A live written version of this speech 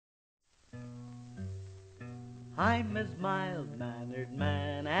I'm as mild-mannered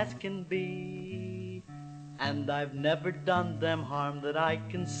man as can be, and I've never done them harm that I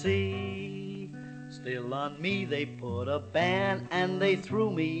can see. Still on me they put a ban, and they threw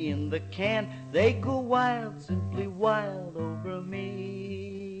me in the can. They go wild, simply wild over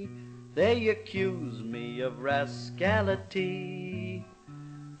me. They accuse me of rascality,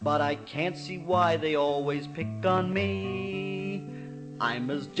 but I can't see why they always pick on me.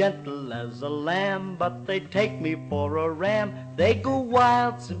 I'm as gentle as a lamb, but they take me for a ram. They go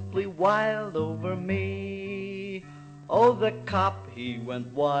wild, simply wild over me. Oh, the cop, he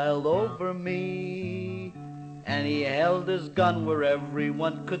went wild over me, and he held his gun where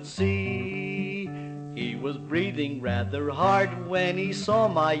everyone could see. He was breathing rather hard when he saw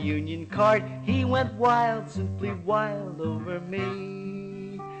my union card. He went wild, simply wild over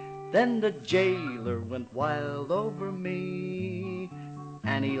me. Then the jailer went wild over me,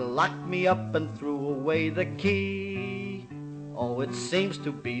 and he locked me up and threw away the key. Oh, it seems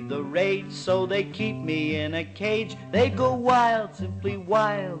to be the rage, so they keep me in a cage. They go wild, simply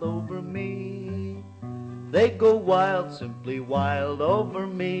wild over me. They go wild, simply wild over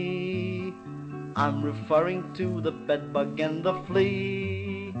me. I'm referring to the bedbug and the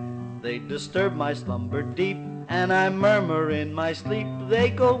flea. They disturb my slumber deep, and I murmur in my sleep.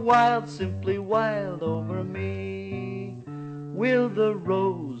 They go wild, simply wild over me. Will the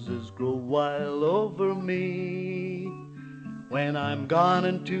roses grow wild over me when I'm gone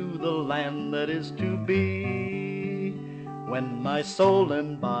into the land that is to be? When my soul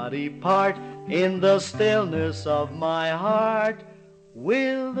and body part in the stillness of my heart,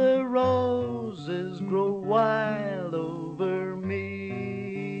 will the roses grow wild